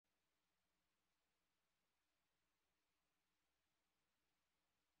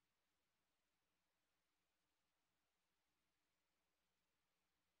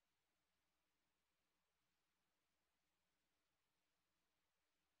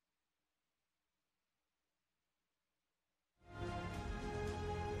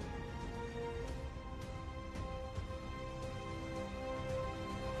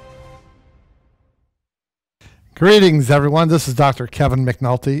Greetings, everyone. This is Dr. Kevin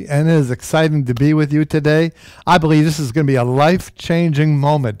McNulty, and it is exciting to be with you today. I believe this is going to be a life-changing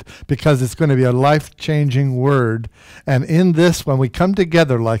moment because it's going to be a life-changing word. And in this, when we come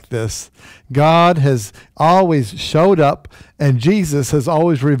together like this, God has always showed up, and Jesus has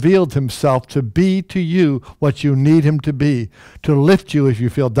always revealed himself to be to you what you need him to be, to lift you if you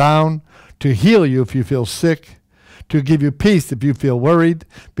feel down, to heal you if you feel sick, to give you peace if you feel worried,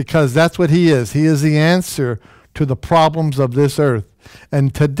 because that's what he is. He is the answer to the problems of this earth.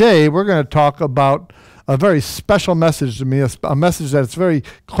 And today we're going to talk about a very special message to me, a message that's very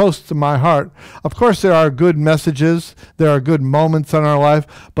close to my heart. Of course, there are good messages, there are good moments in our life,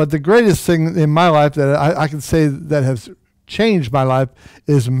 but the greatest thing in my life that I can say that has changed my life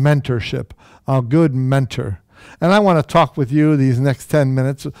is mentorship, a good mentor. And I want to talk with you these next 10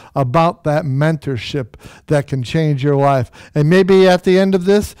 minutes about that mentorship that can change your life. And maybe at the end of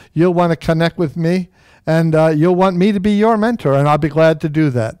this, you'll want to connect with me, and you'll want me to be your mentor, and I'll be glad to do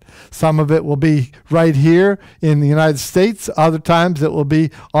that. Some of it will be right here in the United States. Other times it will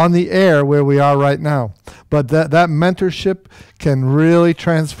be on the air where we are right now. But that mentorship can really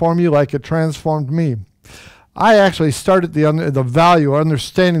transform you like it transformed me. I actually started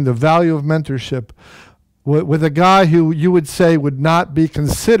understanding the value of mentorship with a guy who you would say would not be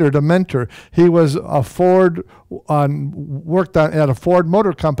considered a mentor. He was worked at a Ford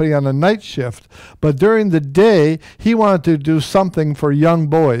Motor Company on a night shift, but during the day he wanted to do something for young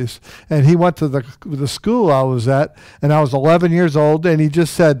boys, and he went to the school I was at, and I was 11 years old, and he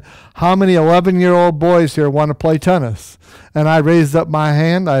just said, "How many 11-year-old boys here want to play tennis?" And I raised up my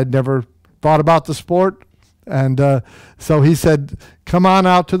hand. I had never thought about the sport. And so he said, "Come on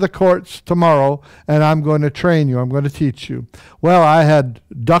out to the courts tomorrow, and I'm going to train you. I'm going to teach you." Well, I had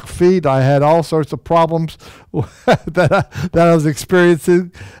duck feet. I had all sorts of problems that I was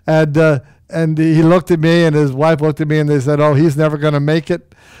experiencing. And he looked at me, and his wife looked at me, and they said, "Oh, he's never going to make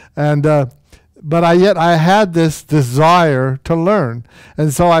it." But yet I had this desire to learn.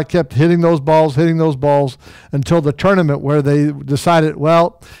 And so I kept hitting those balls until the tournament where they decided,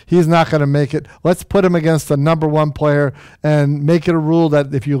 well, he's not going to make it. Let's put him against the #1 player and make it a rule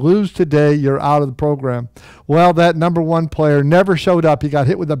that if you lose today, you're out of the program. Well, that #1 player never showed up. He got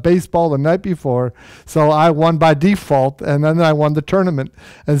hit with a baseball the night before. So I won by default, and then I won the tournament.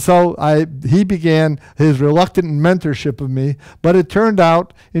 And so he began his reluctant mentorship of me, but it turned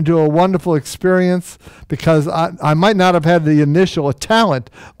out into a wonderful experience because I might not have had the initial talent,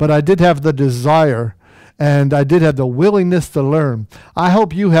 but I did have the desire, and I did have the willingness to learn. I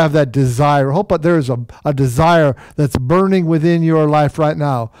hope you have that desire. I hope that there is a desire that's burning within your life right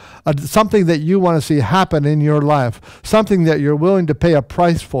now, something that you want to see happen in your life, something that you're willing to pay a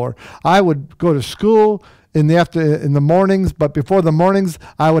price for. I would go to school in the mornings, but before the mornings,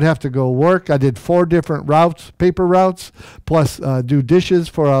 I would have to go work. I did 4 different routes, paper routes, plus do dishes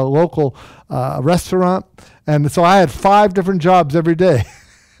for a local restaurant. And so I had 5 different jobs every day.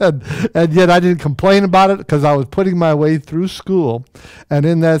 And yet I didn't complain about it because I was putting my way through school. And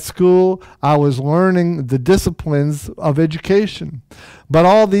in that school, I was learning the disciplines of education. But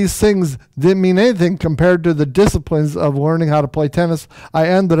all these things didn't mean anything compared to the disciplines of learning how to play tennis. I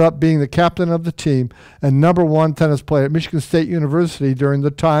ended up being the captain of the team and #1 tennis player at Michigan State University during the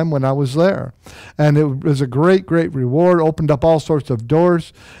time when I was there. And it was a great, great reward, opened up all sorts of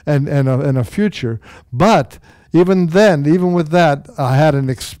doors and a future. But even then, even with that, I had an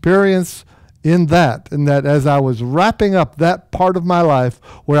experience in that as I was wrapping up that part of my life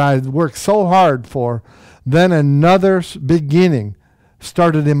where I worked so hard for, then another beginning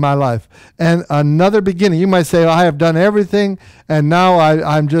started in my life. And another beginning. You might say, I have done everything, and now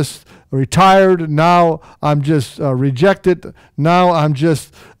I'm just retired. Now I'm just rejected. Now I'm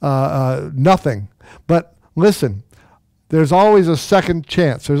just nothing. But listen, there's always a second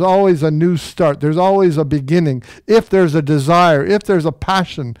chance. There's always a new start. There's always a beginning. If there's a desire, if there's a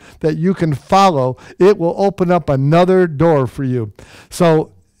passion that you can follow, it will open up another door for you.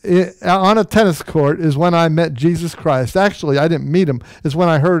 So on a tennis court is when I met Jesus Christ. Actually, I didn't meet him. It's when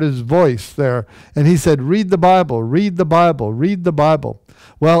I heard his voice there. And he said, "Read the Bible, read the Bible, read the Bible."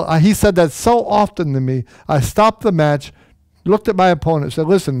 Well, he said that so often to me, I stopped the match, looked at my opponent, said,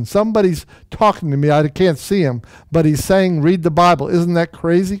 "Listen, somebody's talking to me. I can't see him, but he's saying, read the Bible. Isn't that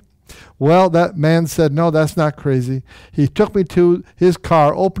crazy?" Well, that man said, "No, that's not crazy." He took me to his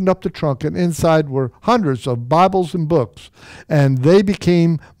car, opened up the trunk, and inside were hundreds of Bibles and books, and they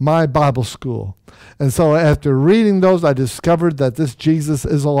became my Bible school. And so after reading those, I discovered that this Jesus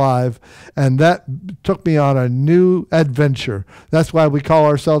is alive, and that took me on a new adventure. That's why we call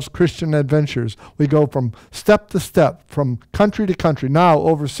ourselves Christian Adventures. We go from step to step, from country to country, now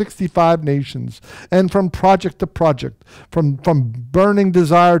over 65 nations, and from project to project, from burning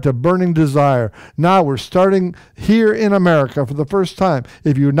desire to burning desire. Now we're starting here in America for the first time.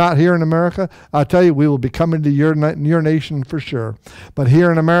 If you're not here in America, I'll tell you, we will be coming to your nation for sure. But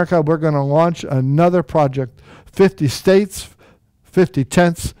here in America, we're going to launch another project, 50 states, 50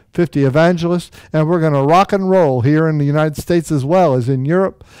 tents, 50 evangelists, and we're going to rock and roll here in the United States as well as in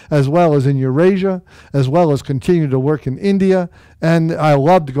Europe, as well as in Eurasia, as well as continue to work in India. And I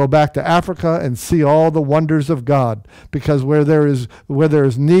love to go back to Africa and see all the wonders of God, because where there is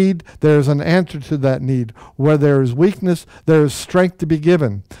need, there is an answer to that need. Where there is weakness, there is strength to be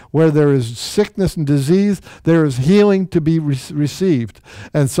given. Where there is sickness and disease, there is healing to be received.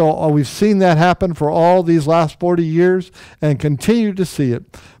 And so we've seen that happen for all these last 40 years and continue to see it.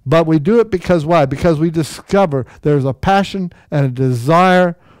 But we do it because why? Because we discover there's a passion and a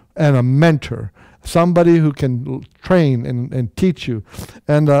desire and a mentor, somebody who can train and teach you.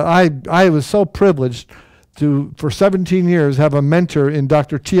 And I was so privileged to, for 17 years, have a mentor in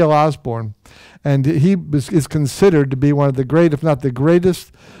Dr. T.L. Osborne. And he is considered to be one of the great, if not the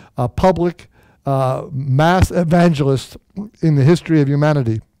greatest, public mass evangelist in the history of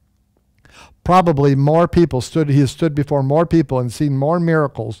humanity. Probably more people he has stood before more people and seen more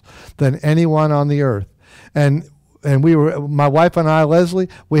miracles than anyone on the earth. And we were, my wife and I, Leslie,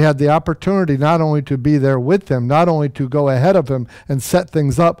 we had the opportunity not only to be there with him, not only to go ahead of him and set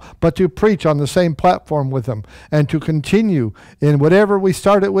things up, but to preach on the same platform with him and to continue in whatever we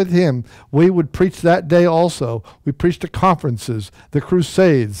started with him. We would preach that day also. We preached the conferences, the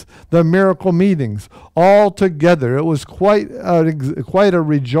crusades, the miracle meetings, all together. It was quite a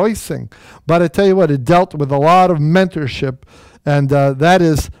rejoicing. But I tell you what, it dealt with a lot of mentorship, and that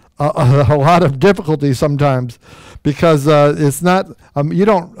is a lot of difficulty sometimes, because it's not,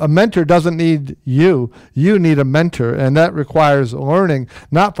 a mentor doesn't need you need a mentor, and that requires learning,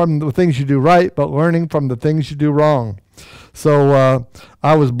 not from the things you do right, but learning from the things you do wrong. So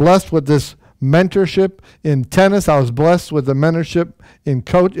I was blessed with this mentorship in tennis. I was blessed with the mentorship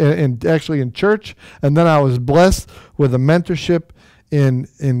actually in church, and then I was blessed with a mentorship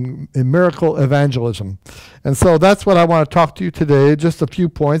in miracle evangelism. And so that's what I want to talk to you today. Just a few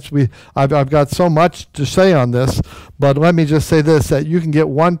points. I've got so much to say on this, but let me just say this, that you can get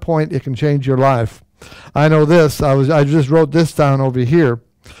one point, it can change your life. I know this. I just wrote this down over here,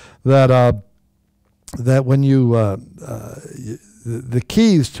 that when you the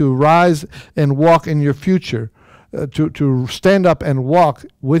keys to rise and walk in your future, to stand up and walk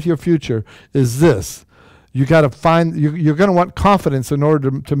with your future, is this. You got to find, you're going to want confidence in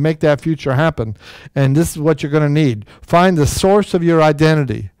order to make that future happen. And this is what you're going to need. Find the source of your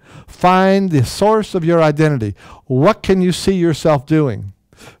identity. Find the source of your identity. What can you see yourself doing?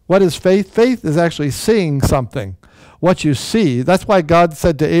 What is faith? Faith is actually seeing something. What you see. That's why God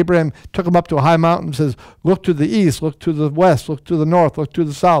said to Abraham, took him up to a high mountain and says, look to the east, look to the west, look to the north, look to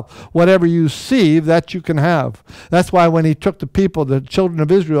the south. Whatever you see, that you can have. That's why when he took the people, the children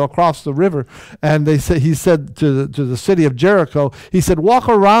of Israel, across the river, and he said to the city of Jericho, he said, walk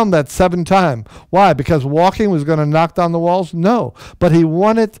around that 7 times. Why? Because walking was going to knock down the walls? No. But he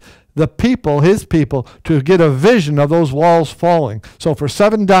wanted the people, his people, to get a vision of those walls falling. So for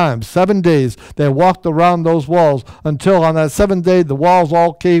 7 times, 7 days, they walked around those walls until on that 7th day, the walls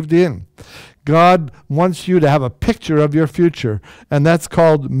all caved in. God wants you to have a picture of your future, and that's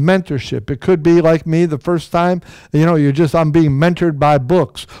called mentorship. It could be like me the first time, I'm being mentored by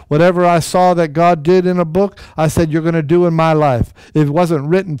books. Whatever I saw that God did in a book, I said, you're going to do in my life. It wasn't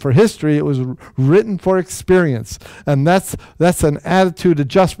written for history, it was written for experience. And that's an attitude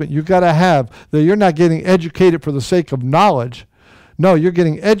adjustment you got to have, that you're not getting educated for the sake of knowledge. No, you're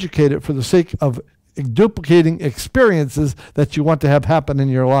getting educated for the sake of duplicating experiences that you want to have happen in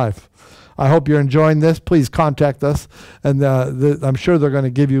your life. I hope you're enjoying this. Please contact us, and I'm sure they're going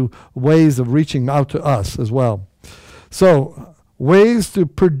to give you ways of reaching out to us as well. So, ways to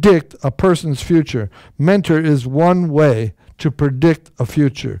predict a person's future. Mentor is one way to predict a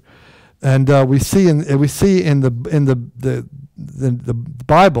future, and we see in the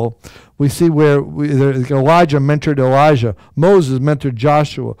Bible, we see where Elijah mentored Elijah, Moses mentored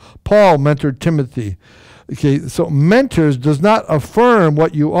Joshua, Paul mentored Timothy. Okay, so mentors does not affirm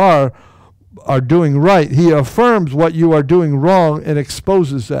what you are doing right. He affirms what you are doing wrong and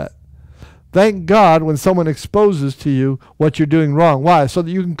exposes that. Thank God when someone exposes to you what you're doing wrong. Why? So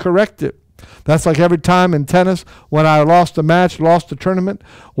that you can correct it. That's like every time in tennis when I lost a match, lost a tournament,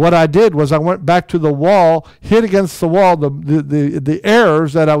 what I did was I went back to the wall, hit against the wall the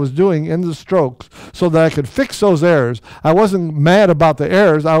errors that I was doing in the strokes so that I could fix those errors. I wasn't mad about the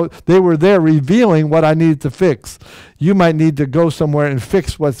errors. They were there revealing what I needed to fix. You might need to go somewhere and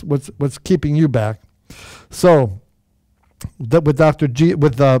fix what's keeping you back. So with Dr.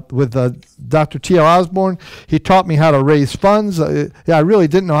 T.L. Osborne, he taught me how to raise funds. I really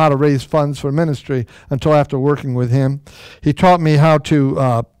didn't know how to raise funds for ministry until after working with him. He taught me how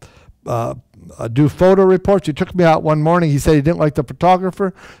to do photo reports. He took me out one morning. He said he didn't like the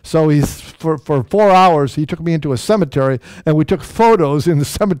photographer, so for 4 hours he took me into a cemetery and we took photos in the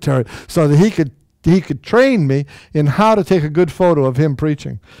cemetery so that he could train me in how to take a good photo of him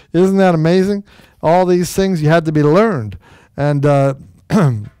preaching. Isn't that amazing? All these things you had to be learned. And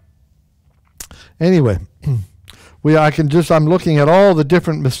anyway, I'm looking at all the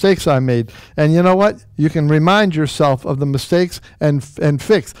different mistakes I made. And you know what? You can remind yourself of the mistakes and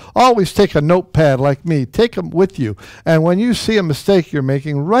fix. Always take a notepad like me. Take them with you. And when you see a mistake you're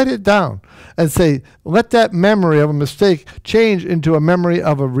making, write it down and say, let that memory of a mistake change into a memory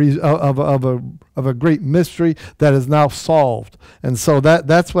of a great mystery that is now solved. And so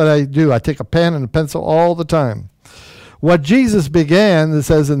that's what I do. I take a pen and a pencil all the time. What Jesus began, it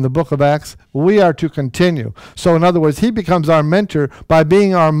says in the book of Acts, we are to continue. So in other words, he becomes our mentor by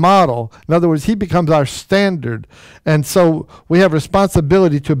being our model. In other words, he becomes our standard. And so we have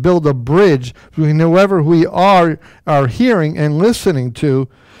responsibility to build a bridge between whoever we are hearing and listening to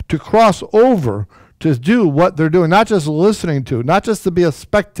cross over to do what they're doing, not just listening to, not just to be a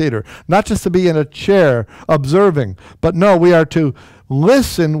spectator, not just to be in a chair observing, but no, we are to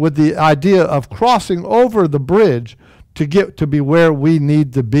listen with the idea of crossing over the bridge to get to be where we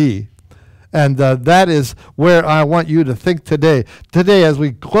need to be. And that is where I want you to think today. Today, as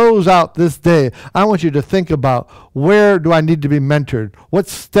we close out this day, I want you to think about, where do I need to be mentored? What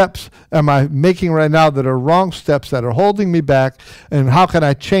steps am I making right now that are wrong steps that are holding me back? And how can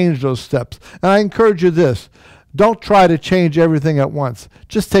I change those steps? And I encourage you this. Don't try to change everything at once.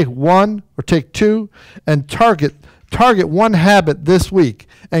 Just take one or take two and target one habit this week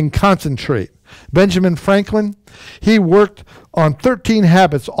and concentrate. Benjamin Franklin, he worked on 13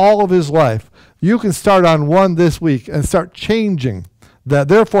 habits all of his life. You can start on one this week and start changing that.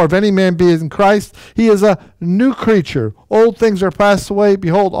 Therefore, if any man be in Christ, he is a new creature. Old things are passed away.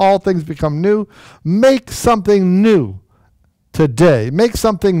 Behold, all things become new. Make something new today. Make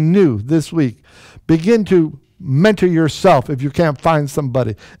something new this week. Begin to mentor yourself if you can't find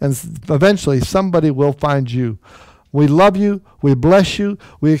somebody. And eventually, somebody will find you. We love you. We bless you.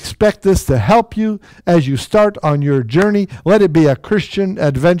 We expect this to help you as you start on your journey. Let it be a Christian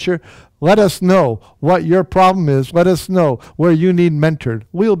adventure. Let us know what your problem is. Let us know where you need mentored.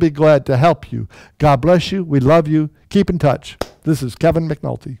 We'll be glad to help you. God bless you. We love you. Keep in touch. This is Kevin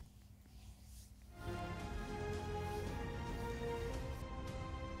McNulty.